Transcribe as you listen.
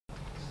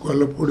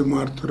Gollapudi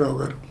Maruthi Rao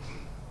Garu.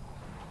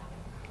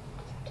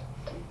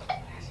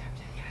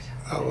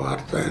 ఆ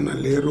వార్త ఆయన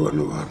లేరు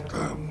అన్న వార్త,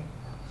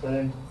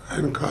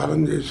 ఆయన కాలం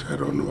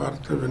చేశారు అన్న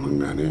వార్త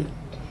వినగానే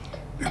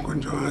నేను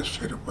కొంచెం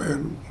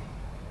ఆశ్చర్యపోయాను.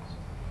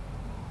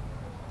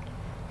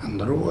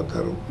 అందరూ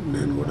పోతారు,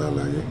 నేను కూడా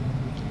అలాగే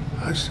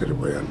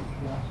ఆశ్చర్యపోయాను.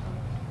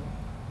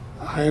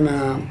 ఆయన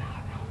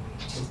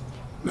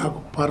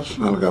నాకు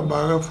పర్సనల్గా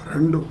బాగా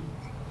ఫ్రెండు,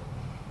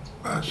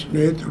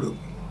 స్నేహితుడు.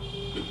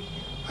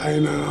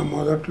 ఆయన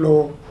మొదట్లో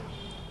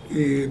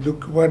ఈ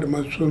దుక్కిపాటి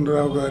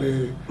మధుసూదనరావు గారి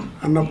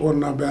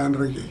అన్నపూర్ణ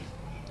బ్యానర్కి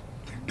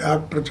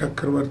డాక్టర్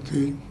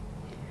చక్రవర్తి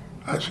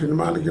ఆ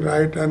సినిమాలకి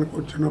రాయటానికి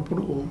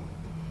వచ్చినప్పుడు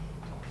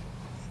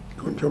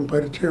కొంచెం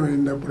పరిచయం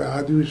అయింది. అప్పుడు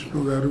ఆది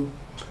విష్ణు గారు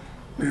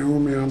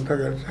మేమంతా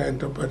కలిసి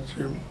ఆయనతో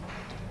పరిచయం.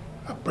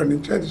 అప్పటి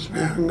నుంచి అది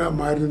స్నేహంగా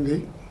మారింది.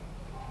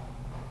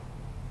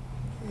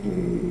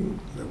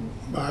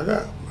 బాగా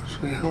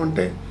స్నేహం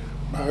అంటే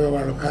బాగా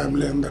వాళ్ళ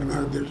ఫ్యామిలీ అందరు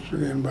నాకు తెలుసు,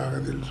 నేను బాగా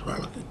తెలుసు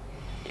వాళ్ళకి.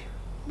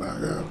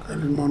 బాగా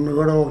కలిసి మొన్న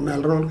కూడా ఒక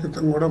నెల రోజుల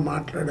క్రితం కూడా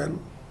మాట్లాడాను.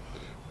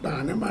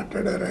 బాగానే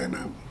మాట్లాడారు ఆయన.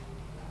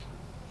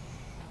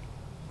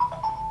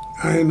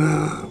 ఆయన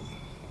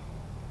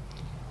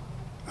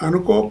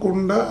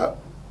అనుకోకుండా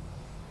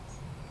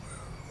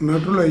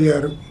నటులు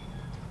అయ్యారు.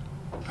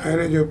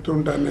 ఆయనే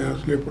చెప్తుంటాను, నేను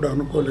అసలు ఎప్పుడు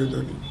అనుకోలేదు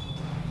అని.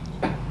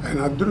 ఆయన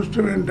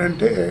అదృష్టం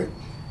ఏంటంటే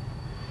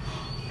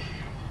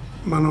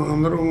మనం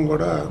అందరం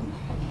కూడా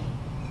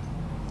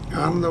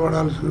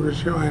ఆనందపడాల్సిన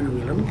విషయం, ఆయన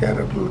విలన్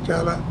క్యారెక్టర్లు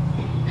చాలా,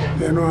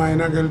 నేను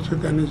ఆయన కలిసి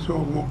కనీసం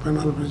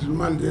 30-40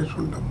 సినిమాలు చేసి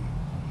ఉంటాం.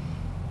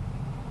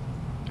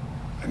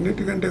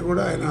 అన్నిటికంటే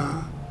కూడా ఆయన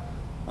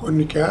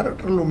కొన్ని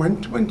క్యారెక్టర్లు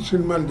మంచి మంచి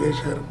సినిమాలు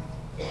చేశారు.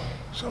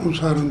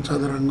 సంసారం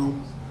చదరంగం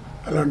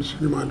అలాంటి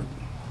సినిమాలు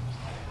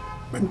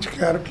మంచి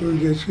క్యారెక్టర్లు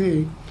చేసి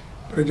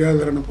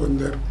ప్రజాదరణ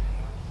పొందారు.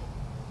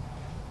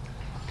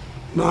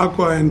 నాకు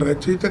ఆయన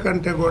రచయిత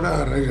కంటే కూడా,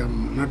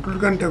 నటుల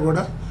కంటే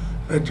కూడా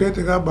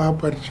రచయితగా బాగా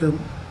పరిచయం.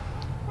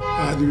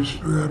 ఆది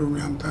విష్ణు గారు మీ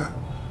అంతా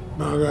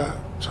బాగా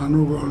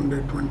చనువుగా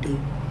ఉండేటువంటి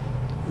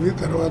ఇది.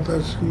 తర్వాత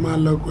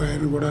సినిమాల్లోకి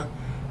ఆయన కూడా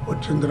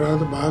వచ్చిన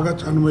తర్వాత బాగా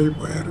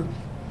చనువైపోయారు.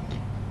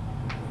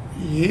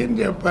 ఏం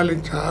చెప్పాలి,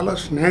 చాలా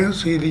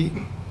స్నేహశీలి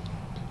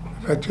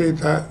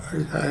రచయిత.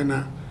 ఆయన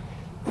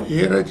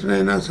ఏ రచన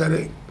అయినా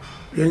సరే,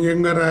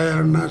 వ్యంగ్యంగా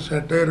రాయాలన్నా,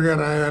 సెటైర్గా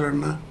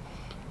రాయాలన్నా,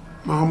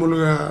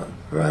 మామూలుగా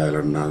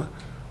రాయాలన్నా,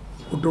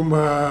 కుటుంబ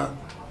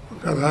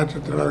కథా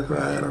చిత్రాలకు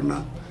రాయాలన్నా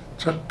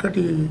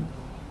చక్కటి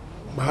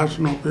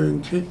భాషను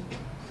ఉపయోగించి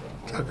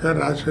చక్కగా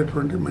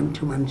రాసేటువంటి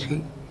మంచి మనిషి.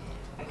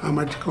 ఆ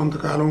మధ్య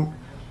కొంతకాలం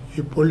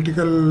ఈ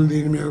పొలిటికల్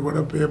దీని మీద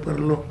కూడా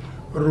పేపర్లో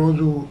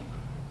రోజు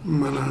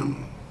మన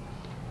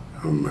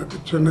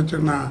చిన్న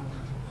చిన్న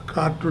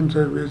కార్టూన్స్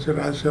వేసి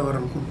రాసేవారు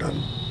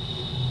అనుకుంటాను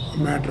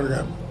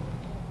మ్యాటర్గా.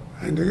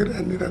 ఆయన దగ్గర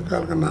అన్ని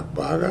రకాలుగా నాకు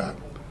బాగా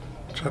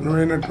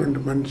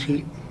చనువైనటువంటి మనిషి.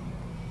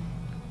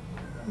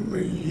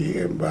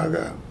 ఏం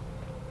బాగా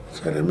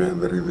సరే మీ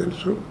అందరికీ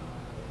తెలుసు.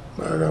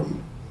 బాగా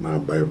మా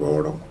అబ్బాయి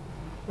పోవడం,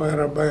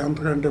 వారి అబ్బాయి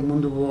అంతకంటే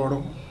ముందు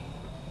పోవడం,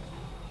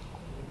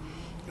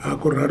 ఆ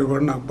కుర్రాడు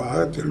కూడా నాకు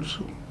బాగా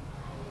తెలుసు.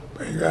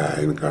 పైగా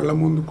ఆయన కళ్ళ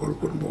ముందు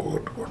కొడుకుని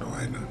పోగొట్టుకోవడం,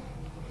 ఆయన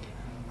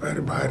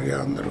వారి భార్య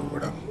అందరూ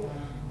కూడా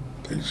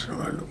తెలిసిన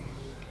వాళ్ళు.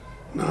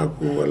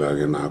 నాకు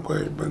అలాగే నాకు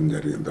ఇబ్బంది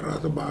జరిగిన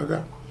తర్వాత బాగా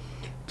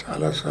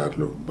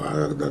చాలాసార్లు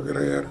బాగా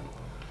దగ్గరయ్యారు.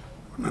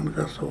 నన్ను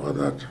కాస్త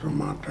ఓదార్చడం,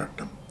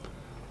 మాట్లాడటం,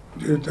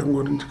 జీవితం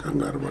గురించి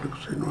కంగారు పడకు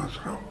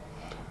శ్రీనివాసరావు,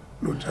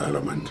 నువ్వు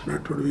చాలా మంచి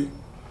నటుడివి,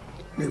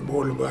 నీ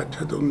బోల్డ్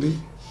బాధ్యత ఉంది,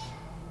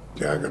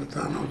 జాగ్రత్త,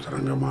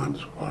 అనవసరంగా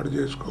మనసు పాడు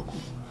చేసుకోకు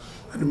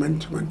అని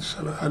మంచి మంచి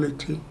సలహాలు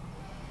ఇచ్చి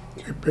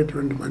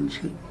చెప్పేటువంటి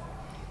మనిషి.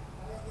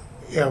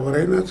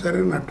 ఎవరైనా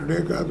సరే నటుడే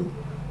కాదు,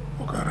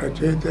 ఒక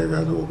రచయితే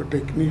కాదు, ఒక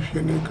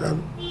టెక్నీషియనే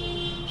కాదు,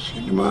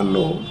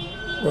 సినిమాల్లో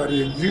వారు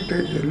ఎగ్జిట్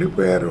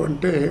వెళ్ళిపోయారు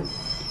అంటే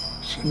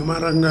సినిమా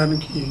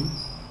రంగానికి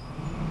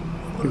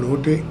ఒక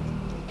లోటే.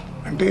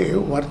 అంటే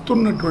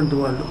వర్తున్నటువంటి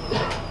వాళ్ళు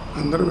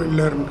అందరూ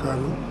వెళ్ళారని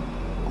కాదు,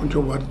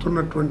 కొంచెం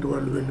వర్తున్నటువంటి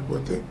వాళ్ళు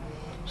వెళ్ళిపోతే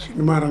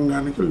సినిమా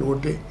రంగానికి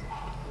లోటే.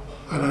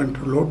 అలాంటి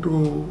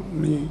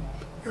లోటుని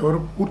ఎవరు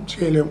పూర్తి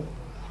చేయలేము.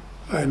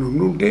 ఆయన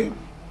ఉండుంటే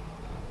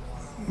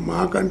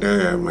మాకంటే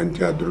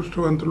మంచి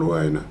అదృష్టవంతులు,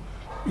 ఆయన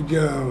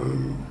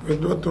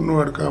విద్వత్తు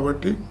ఉన్నవాడు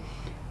కాబట్టి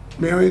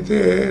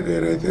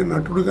నేనైతే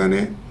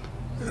నటుడుగానే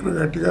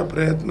గట్టిగా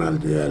ప్రయత్నాలు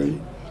చేయాలి,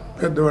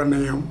 పెద్దవాడిని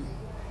అయ్యాం.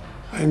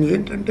 ఆయన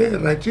ఏంటంటే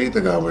రచయిత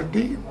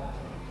కాబట్టి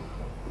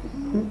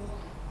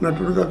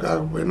నటుడుగా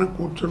కాకపోయినా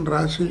కూర్చొని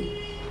రాసి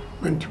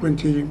మంచి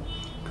మంచి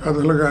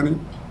కథలు కానీ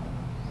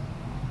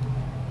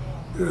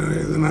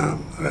ఏదైనా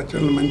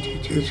రచనలు మంచి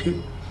చేసి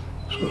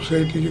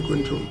సొసైటీకి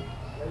కొంచెం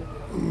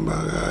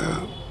బాగా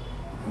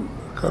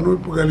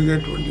కనువిప్పు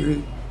కలిగేటువంటివి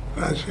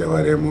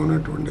రాసేవారేమో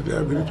అన్నటువంటిది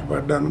అభిరుచి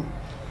పడ్డాను.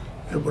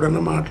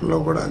 ఎప్పుడన్నా మాటల్లో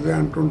కూడా అదే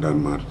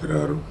అంటుంటాను, మారుతి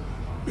గారు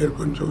మీరు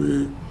కొంచెం ఈ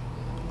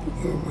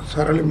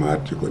సరళి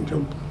మార్చి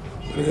కొంచెం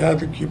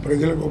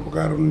ప్రజలకు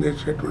ఉపకారం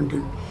చేసేటువంటి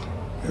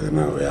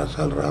ఏదైనా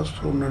వ్యాసాలు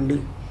రాస్తూ ఉండండి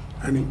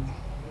అని.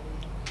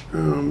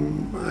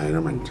 ఆయన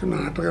మంచి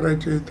నాటక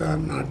రచయిత,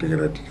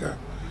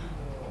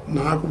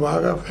 నాకు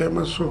బాగా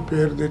ఫేమస్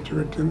పేరు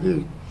తెచ్చిపెట్టింది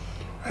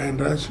ఆయన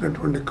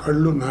రాసినటువంటి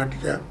కళ్ళు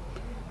నాటిక.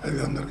 అది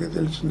అందరికీ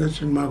తెలిసిందే,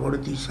 సినిమా కూడా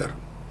తీశారు.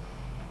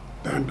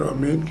 దాంట్లో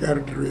మెయిన్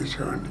క్యారెక్టర్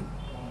వేసేవాడిని.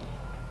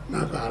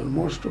 నాకు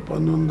ఆల్మోస్ట్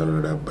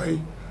 1970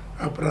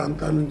 ఆ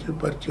ప్రాంతాల నుంచి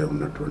పరిచయం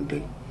ఉన్నటువంటి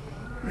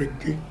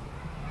వ్యక్తి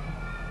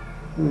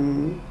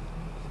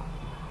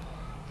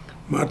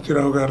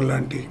మారుతిరావు గారు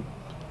లాంటి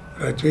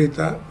రచయిత,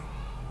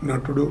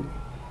 నటుడు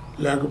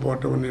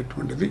లేకపోవటం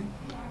అనేటువంటిది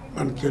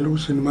మన తెలుగు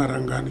సినిమా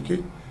రంగానికి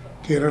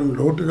తీరని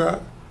లోటుగా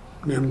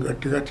నేను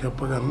గట్టిగా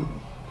చెప్పగలను.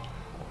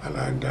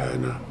 అలాంటి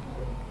ఆయన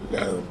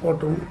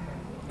లేకపోవటం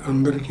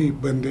అందరికీ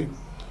ఇబ్బంది.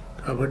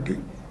 కాబట్టి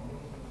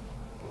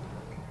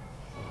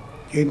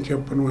ఏం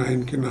చెప్పను,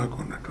 ఆయనకి నాకు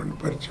ఉన్నటువంటి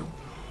పరిచయం.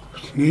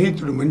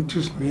 స్నేహితుడు, మంచి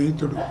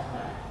స్నేహితుడు.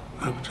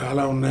 నాకు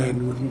చాలా ఉన్నాయి ఆయన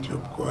గురించి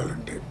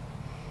చెప్పుకోవాలంటే.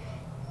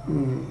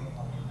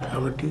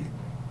 కాబట్టి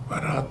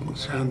వారి ఆత్మకు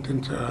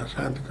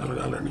శాంతి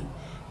కలగాలని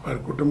వారి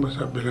కుటుంబ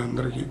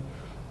సభ్యులందరికీ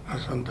నా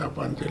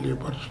సంతాపాన్ని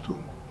తెలియపరుస్తూ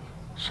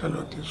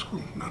సెలవు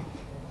తీసుకుంటున్నాను.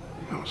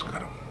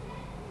 నమస్కారం.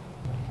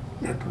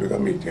 నటుడిగా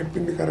మీకు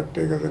చెప్పింది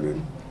కరెక్టే కదా.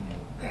 నేను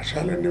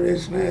వేషాలన్నీ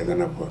వేసినా,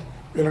 ఏదైనా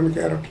విలన్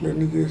క్యారెక్టర్లు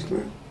ఎన్ని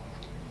చేసినా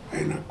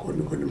ఆయన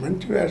కొన్ని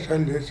మంచి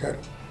వేషాలు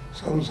చేశారు.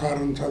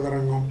 సంసారం,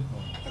 చదరంగం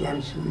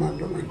అలాంటి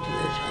సినిమాల్లో మంచి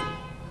వేషాలు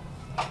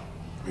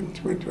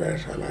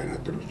ఆయన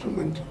అదృష్టం,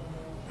 మంచి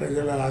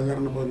ప్రజల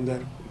ఆదరణ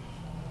పొందారు.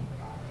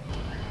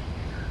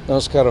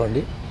 నమస్కారం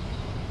అండి.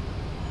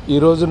 ఈ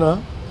రోజున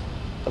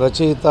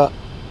రచయిత,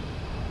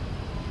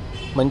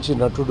 మంచి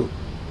నటుడు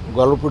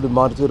గొల్లపూడి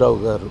మారుతి రావు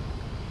గారు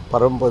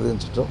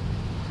పరంపదించటం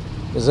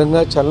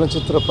నిజంగా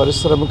చలనచిత్ర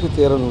పరిశ్రమకి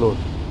తీరని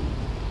లోటు.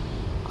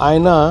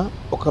 ఆయన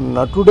ఒక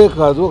నటుడే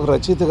కాదు, ఒక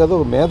రచయిత కాదు,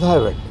 ఒక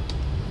మేధావి.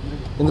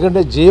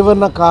 ఎందుకంటే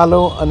జీవన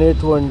కాలం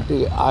అనేటువంటి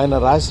ఆయన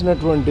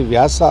రాసినటువంటి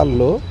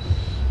వ్యాసాల్లో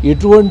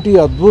ఎటువంటి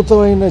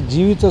అద్భుతమైన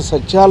జీవిత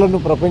సత్యాలను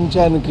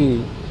ప్రపంచానికి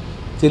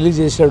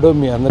తెలియజేశాడో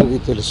మీ అందరికీ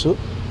తెలుసు.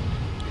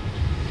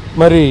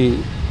 మరి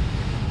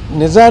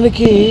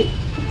నిజానికి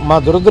మా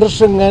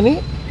దురదృష్టం కానీ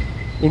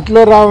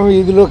ఇంట్లో రామ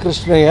వీధిలో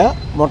కృష్ణయ్య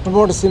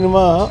మొట్టమొదటి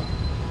సినిమా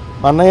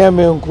అన్నయ్య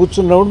మేము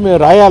కూర్చున్నప్పుడు మేము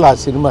రాయాలి ఆ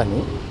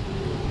సినిమాని.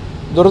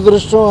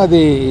 దురదృష్టం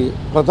అది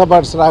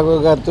ప్రతాపాటి రాఘవ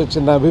గారితో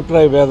చిన్న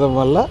అభిప్రాయ భేదం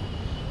వల్ల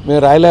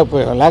మేము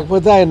రాయలేకపోయాం.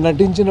 లేకపోతే ఆయన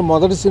నటించిన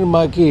మొదటి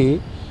సినిమాకి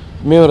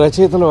మేము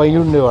రచయితలు అయి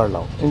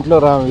ఉండేవాళ్ళం, ఇంట్లో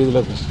రామ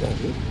వీధిలో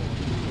కృష్ణయ్యకి.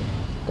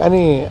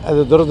 కానీ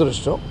అది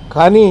దురదృష్టం.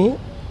 కానీ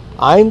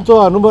ఆయనతో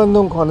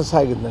అనుబంధం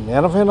కొనసాగిందండి.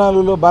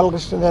 84లో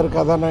బాలకృష్ణ గారి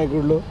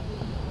కథానాయకుడిలో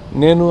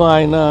నేను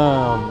ఆయన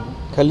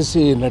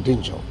కలిసి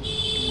నటించాం.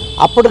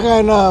 అప్పటికి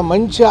ఆయన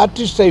మంచి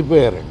ఆర్టిస్ట్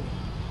అయిపోయారండి.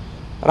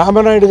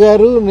 రామనాయుడు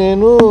గారు,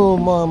 నేను,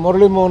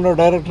 మురళీమోహన్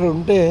డైరెక్టర్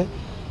ఉంటే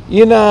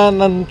ఈయన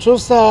నన్ను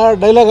చూస్తా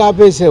డైలాగ్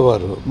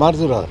ఆపేసేవారు.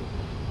 మారుతిరావు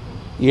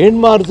ఏంటి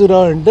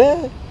మారుతిరావు అంటే,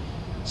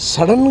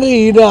 సడన్గా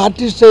ఈయన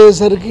ఆర్టిస్ట్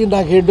అయ్యేసరికి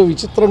నాకేంటో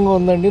విచిత్రంగా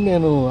ఉందండి,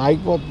 నేను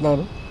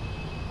ఆగిపోతున్నాను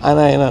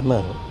అని ఆయన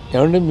అన్నారు.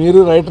 ఏమంటే మీరు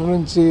రైటర్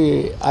నుంచి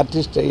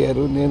ఆర్టిస్ట్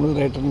అయ్యారు, నేను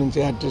రైటర్ నుంచి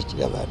ఆర్టిస్ట్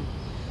కదా అని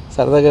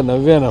సరదాగా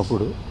నవ్వాను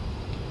అప్పుడు.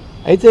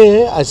 అయితే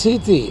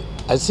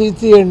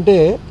అశీతి అంటే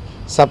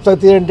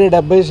సప్తతి అంటే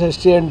 70,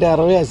 షష్ఠి అంటే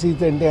 60,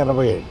 అశీతి అంటే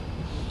 80.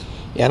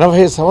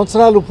 80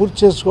 సంవత్సరాలు పూర్తి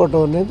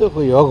చేసుకోవటం అనేది ఒక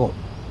యోగం.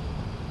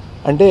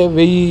 అంటే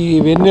 1000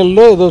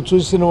 వెన్నెల్లో ఏదో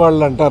చూసిన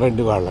వాళ్ళు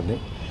అంటారండి వాళ్ళని.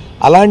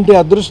 అలాంటి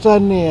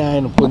అదృష్టాన్ని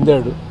ఆయన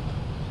పొందాడు.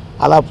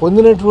 అలా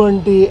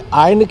పొందినటువంటి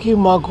ఆయనకి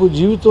మాకు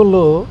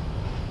జీవితంలో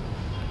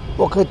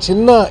ఒక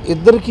చిన్న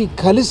ఇద్దరికి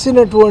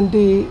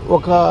కలిసినటువంటి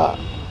ఒక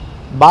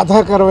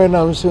బాధాకరమైన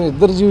అంశం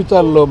ఇద్దరి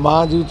జీవితాల్లో, మా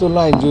జీవితంలో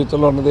ఆయన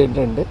జీవితంలో ఉన్నది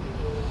ఏంటంటే,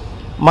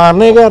 మా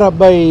అన్నయ్య గారు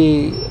అబ్బాయి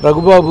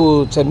రఘుబాబు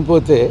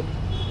చనిపోతే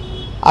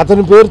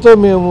అతని పేరుతో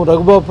మేము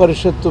రఘుబాబు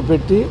పరిషత్తు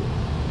పెట్టి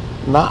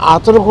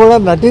అతను కూడా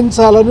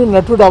నటించాలని,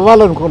 నటుడు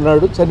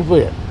అవ్వాలనుకున్నాడు,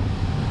 చనిపోయాడు.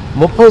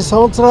 30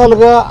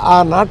 సంవత్సరాలుగా ఆ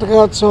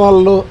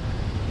నాటకోత్సవాల్లో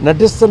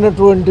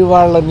నటిస్తున్నటువంటి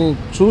వాళ్ళని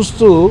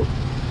చూస్తూ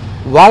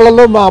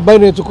వాళ్ళలో మా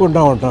అబ్బాయిని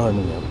ఎత్తుకుంటూ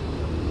ఉంటామండి మేము.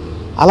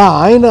 అలా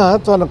ఆయన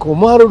తన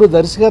కుమారుడు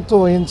దర్శకత్వం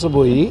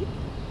వహించబోయి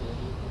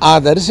ఆ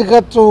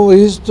దర్శకత్వం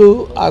వహిస్తూ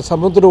ఆ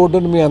సముద్ర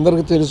ఒడ్డును మీ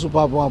అందరికీ తెలుసు,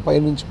 పాపం ఆ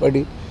పైనుంచి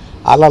పడి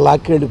అలా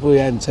లాక్కెళ్ళిపోయి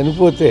ఆయన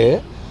చనిపోతే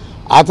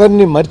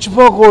అతన్ని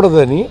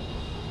మర్చిపోకూడదని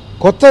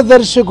కొత్త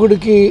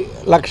దర్శకుడికి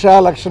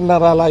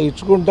 1,00,000-1,50,000 అలా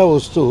ఇచ్చుకుంటూ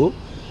వస్తూ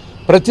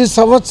ప్రతి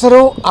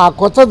సంవత్సరం ఆ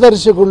కొత్త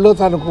దర్శకుడిలో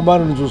తన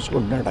కుమారుని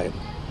చూసుకుంటున్నాడు ఆయన.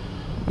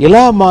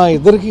 ఇలా మా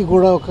ఇద్దరికి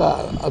కూడా ఒక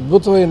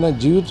అద్భుతమైన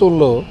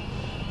జీవితంలో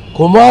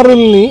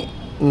కుమారుల్ని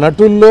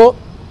నటుల్లో,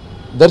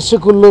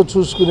 దర్శకుల్లో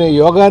చూసుకునే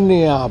యోగాన్ని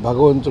ఆ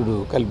భగవంతుడు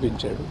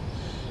కల్పించాడు.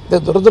 అయితే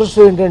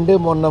దురదృష్టం ఏంటంటే,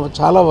 మొన్న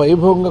చాలా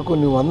వైభవంగా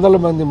కొన్ని 100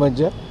 మంది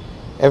మధ్య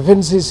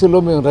ఎఫ్ఎన్సీసీలో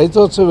మేము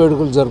రైతోత్సవ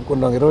వేడుకలు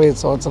జరుపుకున్నాం 25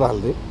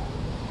 సంవత్సరాలది.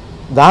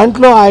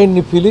 దాంట్లో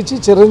ఆయన్ని పిలిచి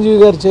చిరంజీవి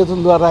గారి చేతుల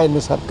ద్వారా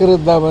ఆయన్ని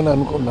సత్కరిద్దామని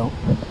అనుకున్నాం.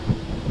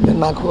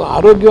 నాకు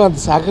ఆరోగ్యం అంత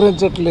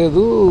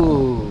సహకరించట్లేదు,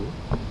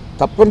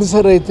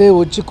 తప్పనిసరి అయితే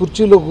వచ్చి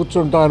కుర్చీలో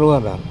కూర్చుంటాను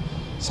అన్నారు.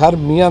 సార్,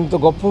 మీ అంత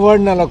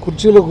గొప్పవాడిని అలా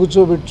కుర్చీలో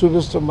కూర్చోబెట్టి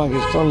చూపిస్తాం మాకు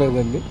ఇష్టం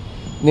లేదండి,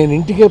 నేను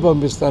ఇంటికే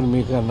పంపిస్తాను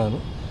మీకు అన్నాను.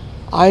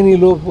 ఆయన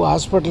ఈలోపు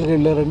హాస్పిటల్కి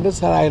వెళ్ళారంటే,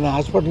 సరే ఆయన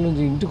హాస్పిటల్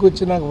నుంచి ఇంటికి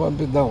వచ్చి నాకు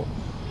పంపిద్దాం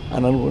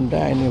అని అనుకుంటే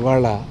ఆయన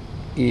ఇవాళ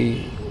ఈ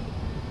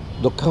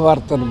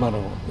దుఃఖవార్తను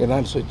మనం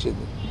వినాల్సి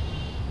వచ్చింది.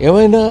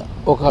 ఏమైనా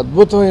ఒక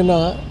అద్భుతమైన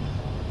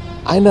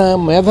ఆయన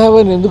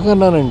మేధావిని ఎందుకు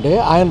అన్నానంటే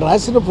ఆయన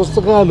రాసిన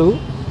పుస్తకాలు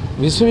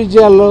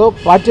విశ్వవిద్యాలయంలో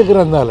పాఠ్య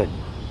గ్రంథాలండి.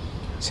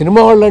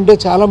 సినిమా వాళ్ళు అంటే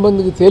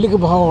చాలామందికి తేలిక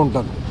భావం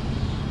ఉంటుంది.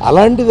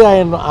 అలాంటిది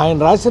ఆయన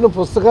రాసిన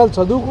పుస్తకాలు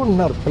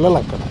చదువుకుంటున్నారు పిల్లలు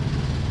అక్కడ.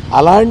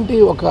 అలాంటి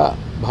ఒక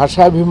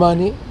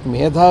భాషాభిమాని,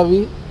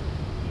 మేధావి,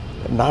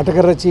 నాటక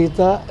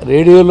రచయిత,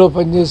 రేడియోలో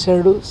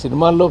పనిచేశాడు,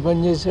 సినిమాల్లో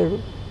పనిచేశాడు,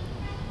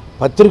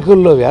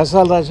 పత్రికల్లో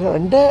వ్యాసాలు రాశాడు.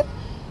 అంటే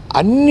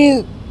అన్ని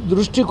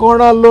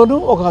దృష్టికోణాల్లోనూ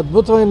ఒక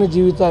అద్భుతమైన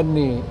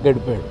జీవితాన్ని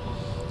గడిపాడు.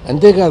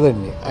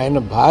 అంతేకాదండి, ఆయన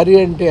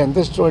భార్య అంటే ఎంత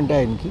ఇష్టం అంటే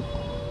ఆయనకి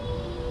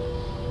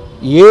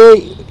ఏ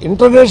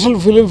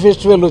ఇంటర్నేషనల్ ఫిలిం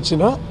ఫెస్టివల్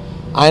వచ్చినా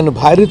ఆయన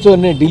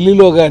భార్యతోనే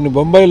ఢిల్లీలో కానీ,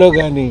 బొంబాయిలో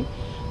కానీ,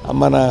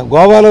 మన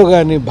గోవాలో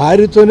కానీ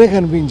భార్యతోనే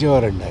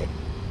కనిపించేవారండి. ఆయన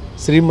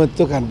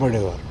శ్రీమతితో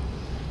కనపడేవారు.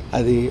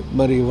 అది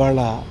మరి ఇవాళ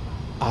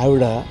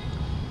ఆవిడ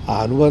ఆ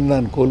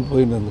అనుబంధాన్ని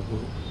కోల్పోయినందుకు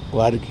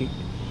వారికి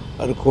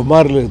వారి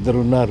కుమారులు ఇద్దరు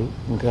ఉన్నారు,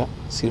 ఇంకా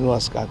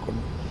శ్రీనివాస్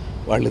కాకుండా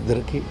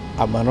వాళ్ళిద్దరికీ,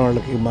 ఆ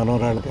మనవాళ్ళకి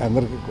మనవరాళ్ళకి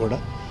అందరికీ కూడా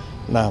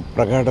నా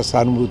ప్రగాఢ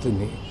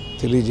సానుభూతిని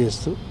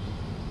తెలియజేస్తూ,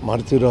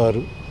 మారుతిరావు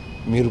గారు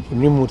మీరు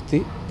పుణ్యమూర్తి,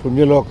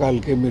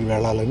 పుణ్యలోకాలకే మీరు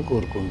వెళ్ళాలని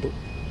కోరుకుంటూ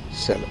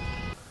సెలవు.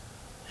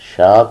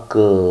 షాక్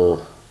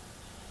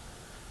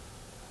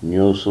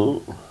న్యూసు,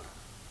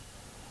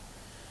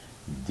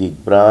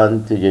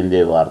 దిగ్భ్రాంతి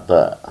చెందే వార్త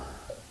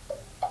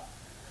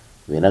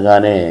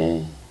వినగానే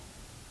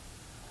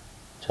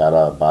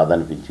చాలా బాధ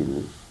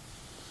అనిపించింది.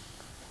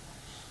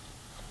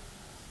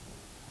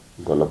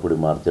 గొల్లపూడి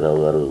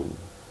మారుతిరావు గారు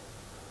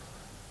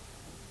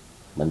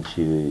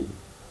మంచి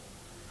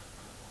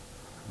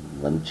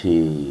మంచి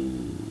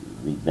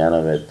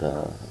విజ్ఞానవేత్త,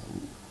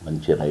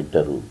 మంచి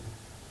రైటరు.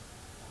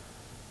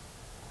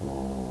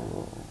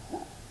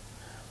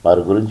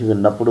 వారి గురించి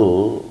విన్నప్పుడు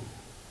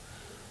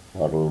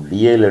వారు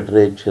బిఏ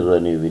లిటరేచర్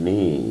అని విని,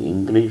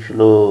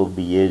 ఇంగ్లీష్లో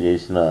బిఏ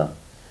చేసిన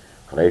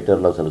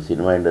రైటర్లు అసలు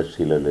సినిమా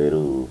ఇండస్ట్రీలో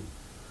లేరు.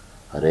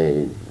 అరే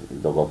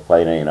ఇంత గొప్ప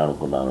ఆయన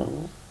అనుకున్నాను.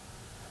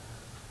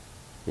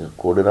 ఇక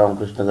కోడి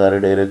రామకృష్ణ గారి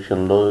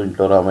డైరెక్షన్లో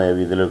ఇంట్లో రామయ్య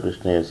వీధిలో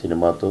కృష్ణయ్య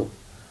సినిమాతో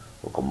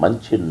ఒక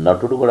మంచి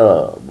నటుడు కూడా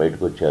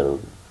బయటకు వచ్చారు.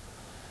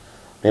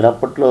 నేను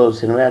అప్పట్లో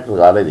సినిమా యాక్టర్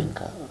కాలేదు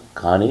ఇంకా,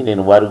 కానీ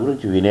నేను వారి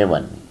గురించి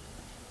వినేవాడిని.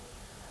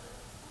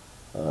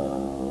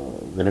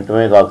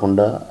 వినటమే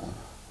కాకుండా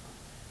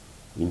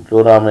ఇంట్లో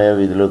రామయ్య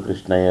వీధిలో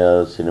కృష్ణయ్య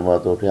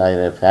సినిమాతోటి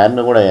ఆయన ఫ్యాన్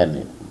కూడా అయ్యాను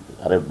నేను.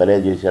 అరే భలే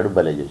చేశాడు,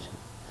 భలే చేశాడు.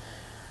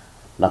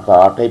 నాకు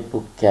ఆ టైప్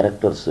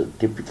క్యారెక్టర్స్,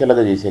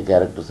 టిపికల్గా చేసే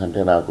క్యారెక్టర్స్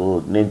అంటే నాకు,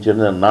 నేను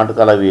చిన్న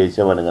నాటకాలు అవి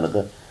వేసేవాడిని కనుక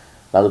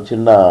నాకు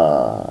చిన్న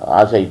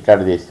ఆశ,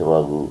 ఇట్లాంటి చేస్తే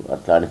బాగు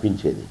అట్లా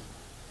అనిపించేది.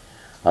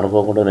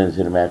 అనుకోకుండా నేను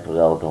సినిమా యాక్టర్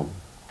కావటం,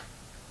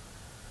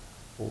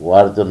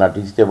 వారితో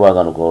నటిస్తే బాగా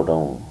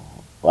అనుకోవటం,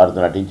 వారితో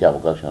నటించే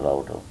అవకాశం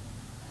రావటం,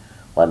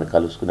 వారిని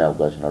కలుసుకునే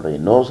అవకాశం రావడం,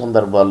 ఎన్నో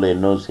సందర్భాల్లో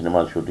ఎన్నో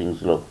సినిమా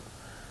షూటింగ్స్లో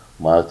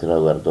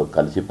మారుతిరావు గారితో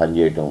కలిసి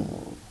పనిచేయటం.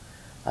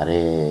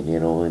 అరే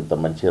నేను ఇంత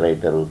మంచి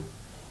రైటరు,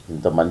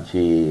 ఇంత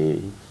మంచి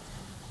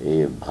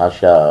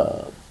భాషా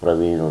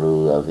ప్రవీణుడు,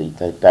 అది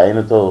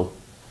ఆయనతో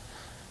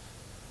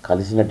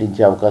కలిసి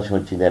నటించే అవకాశం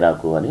వచ్చిందే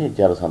నాకు అని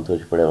చాలా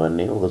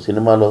సంతోషపడేవాడిని. ఒక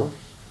సినిమాలో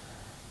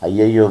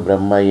అయ్యయ్యో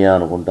బ్రహ్మయ్య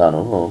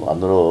అనుకుంటాను,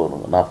 అందులో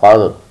నా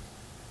ఫాదర్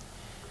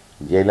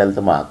జయలలిత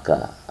మా అక్క,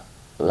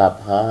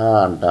 లఫా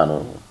అంటాను,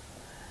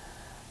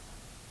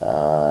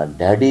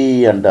 డాడీ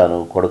అంటాను,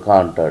 కొడుక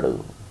అంటాడు.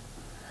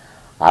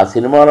 ఆ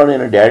సినిమాలో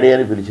నేను డాడీ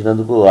అని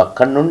పిలిచినందుకు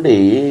అక్కడి నుండి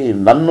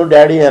నన్ను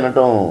డాడీ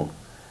అనటం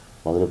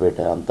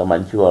మొదలుపెట్టాను. అంత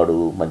మంచివాడు,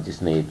 మంచి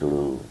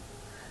స్నేహితుడు,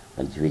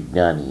 మంచి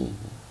విజ్ఞాని,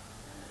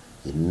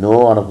 ఎన్నో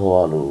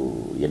అనుభవాలు,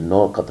 ఎన్నో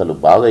కథలు,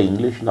 బాగా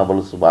ఇంగ్లీష్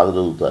నవల్స్ బాగా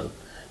చదువుతారు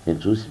నేను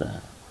చూసిన.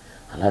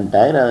 అలాంటి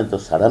ఆయన ఇంత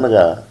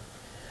సడన్గా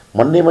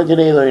మొన్న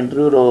మధ్యన ఏదో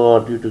ఇంటర్వ్యూలో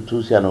అటు ఇటు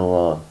చూశాను,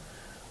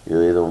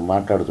 ఏదో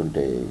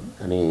మాట్లాడుతుంటే,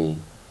 కానీ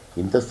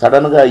ఇంత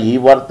సడన్గా ఈ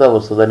వార్త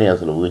వస్తుందని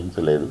అసలు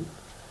ఊహించలేదు.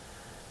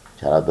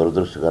 చాలా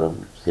దురదృష్టకరం.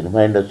 సినిమా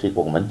ఇండస్ట్రీకి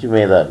ఒక మంచి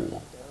మేధావి,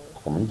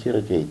 ఒక మంచి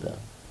రచయిత,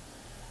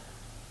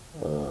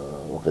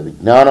 ఒక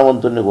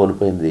విజ్ఞానవంతుణ్ణి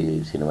కోల్పోయింది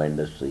సినిమా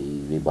ఇండస్ట్రీ.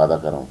 ఇది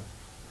బాధాకరం,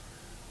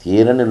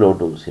 తీరని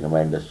లోటు సినిమా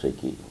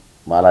ఇండస్ట్రీకి,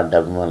 మాలాంటి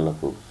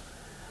అభిమానులకు.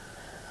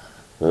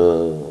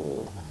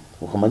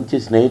 ఒక మంచి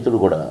స్నేహితుడు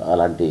కూడా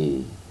అలాంటి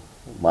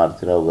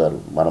మారుతిరావు గారు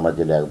మన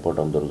మధ్య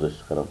లేకపోవడం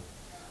దురదృష్టకరం.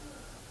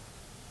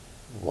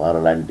 వారు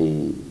లాంటి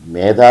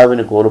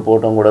మేధావిని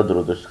కోల్పోవటం కూడా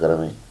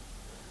దురదృష్టకరమే.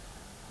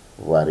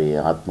 వారి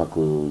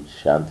ఆత్మకు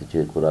శాంతి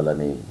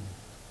చేకూరాలని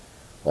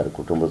వారి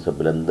కుటుంబ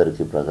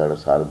సభ్యులందరికీ ప్రగాఢ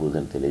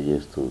సానుభూతిని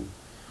తెలియజేస్తూ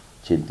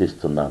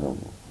చింతిస్తున్నాను,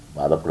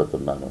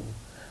 బాధపడుతున్నాను.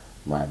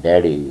 మా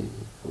డాడీ,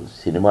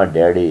 సినిమా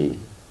డాడీ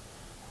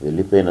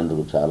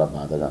వెళ్ళిపోయినందుకు చాలా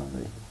బాధగా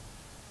ఉంది.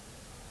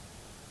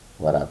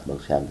 వారి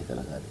ఆత్మకు శాంతి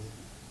కలగాలి.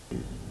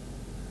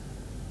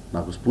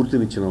 నాకు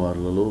స్ఫూర్తినిచ్చిన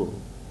వారిలో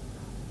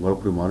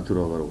గొల్లపూడి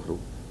మారుతిరావు గారు ఒకరు.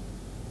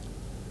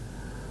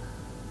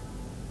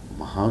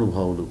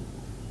 మహానుభావులు,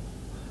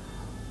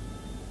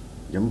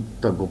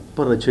 ఎంత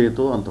గొప్ప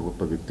రచయితో అంత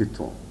గొప్ప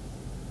వ్యక్తిత్వం.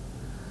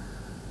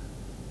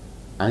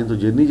 ఆయనతో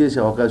జర్నీ చేసే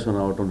అవకాశం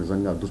రావటం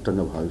నిజంగా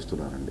అదృష్టంగా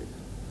భావిస్తున్నానండి.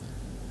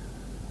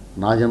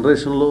 నా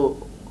జనరేషన్లో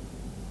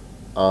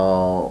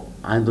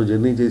ఆయనతో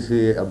జర్నీ చేసే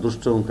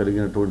అదృష్టం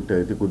కలిగినటువంటి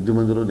అతి కొద్ది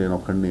మందిలో నేను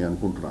ఒక్కడిని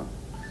అనుకుంటున్నాను.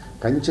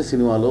 కంచె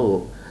సినిమాలో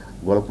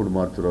గొల్లపూడి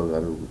మారుతిరావు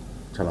గారు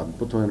చాలా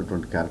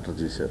అద్భుతమైనటువంటి క్యారెక్టర్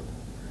చేశారు.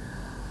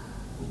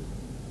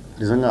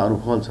 నిజంగా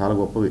అనుభవాలు చాలా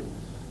గొప్పవి.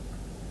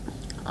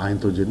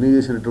 ఆయనతో జర్నీ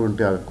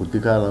చేసినటువంటి ఆ కొద్ది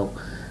కాలం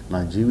నా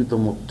జీవితం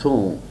మొత్తం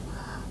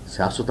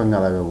శాశ్వతంగా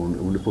అలాగా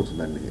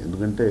ఉండిపోతుందండి.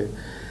 ఎందుకంటే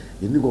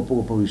ఎన్ని గొప్ప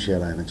గొప్ప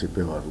విషయాలు ఆయన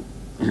చెప్పేవారు.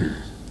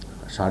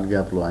 షార్ట్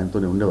గ్యాప్లో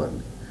ఆయనతోనే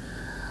ఉండేవారిని.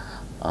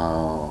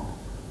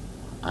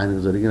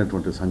 ఆయనకు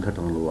జరిగినటువంటి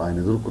సంఘటనలు, ఆయన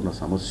ఎదుర్కొన్న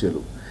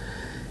సమస్యలు,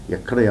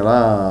 ఎక్కడ ఎలా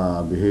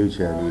బిహేవ్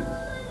చేయాలి,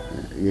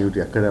 ఏమిటి,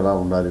 ఎక్కడ ఎలా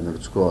ఉండాలి,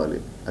 నడుచుకోవాలి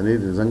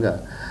అనేది నిజంగా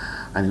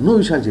ఆయన ఎన్నో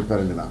విషయాలు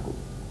చెప్పారండి నాకు.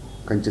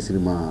 కంచె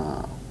సినిమా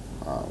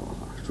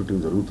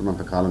షూటింగ్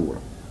జరుగుతున్నంత కాలం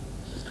కూడా.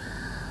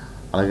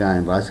 అలాగే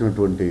ఆయన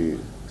రాసినటువంటి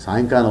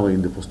సాయంకాలం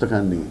అయింది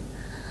పుస్తకాన్ని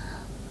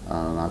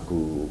నాకు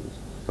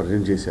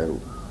ప్రజెంట్ చేశారు.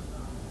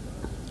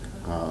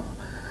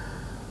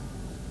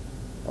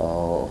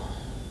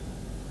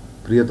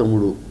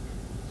 ప్రియతముడు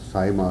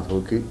సాయి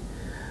మాధవ్కి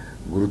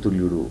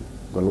గురుతుల్యుడు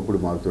గొల్లపూడి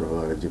మారుతిరావు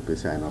గారు అని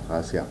చెప్పేసి ఆయన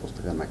రాసి ఆ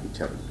పుస్తకాన్ని నాకు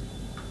ఇచ్చారండి.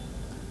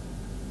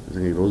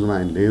 నిజంగా ఈ రోజున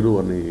ఆయన లేరు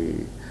అని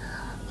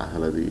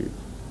అసలు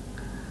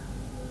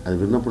అది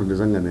విన్నప్పుడు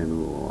నిజంగా నేను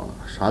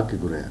షాక్కి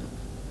గురయ్యాను.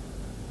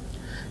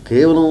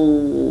 కేవలం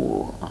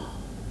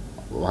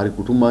వారి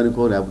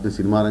కుటుంబానికో లేకపోతే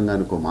సినిమా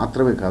రంగానికో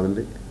మాత్రమే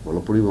కాదండి,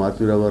 గొల్లపూడి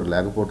మారుతిరావు గారు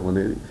లేకపోవటం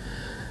అనేది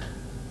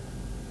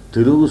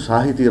తెలుగు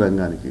సాహితీ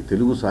రంగానికి,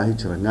 తెలుగు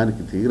సాహిత్య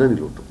రంగానికి తీరని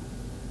లోటు.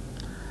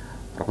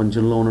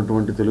 ప్రపంచంలో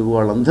ఉన్నటువంటి తెలుగు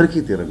వాళ్ళందరికీ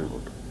తీరని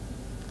లోటు.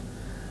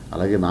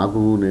 అలాగే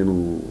నేను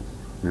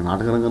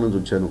నాటక రంగం నుంచి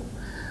వచ్చాను.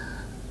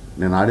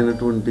 నేను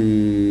ఆడినటువంటి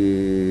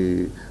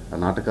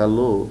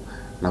నాటకాల్లో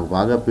నాకు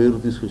బాగా పేరు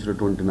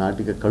తీసుకొచ్చినటువంటి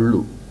నాటిక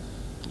కళ్ళు.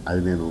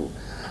 అది నేను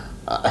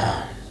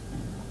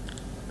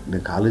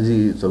కాలేజీ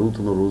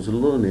చదువుతున్న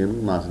రోజుల్లో నేను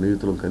నా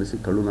స్నేహితులను కలిసి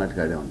కళ్ళు నాటిక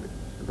ఆడామండి.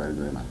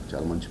 దానికి నాకు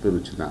చాలా మంచి పేరు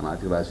వచ్చింది. ఆ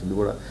నాటిక రాసింది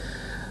కూడా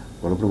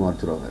గొల్లపూడి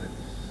మారుతిరావు గారు.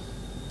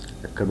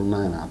 ఎక్కడున్నా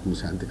ఆయన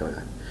ఆత్మశాంతి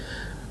కలగాలి.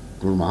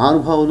 ఇప్పుడు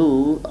మహానుభావులు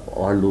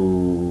వాళ్ళు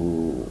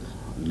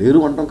లేరు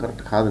అనడం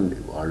కరెక్ట్ కాదండి.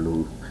 వాళ్ళు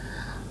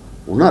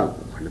ఉన్నారు,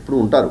 వాళ్ళు ఎప్పుడు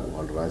ఉంటారు.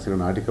 వాళ్ళు రాసిన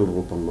నాటికల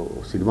రూపంలో,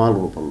 సినిమాల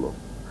రూపంలో,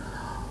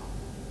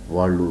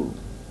 వాళ్ళు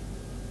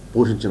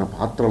పోషించిన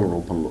పాత్రల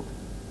రూపంలో,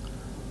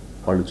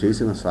 వాళ్ళు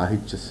చేసిన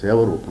సాహిత్య సేవ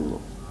రూపంలో,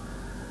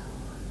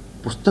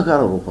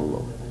 పుస్తకాల రూపంలో,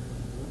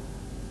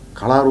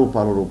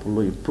 కళారూపాల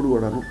రూపంలో ఎప్పుడు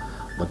కూడాను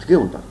బతికే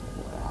ఉన్నారు.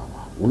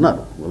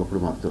 గొల్లపూడి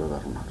మారుతిరావు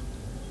గారు ఉన్నారు.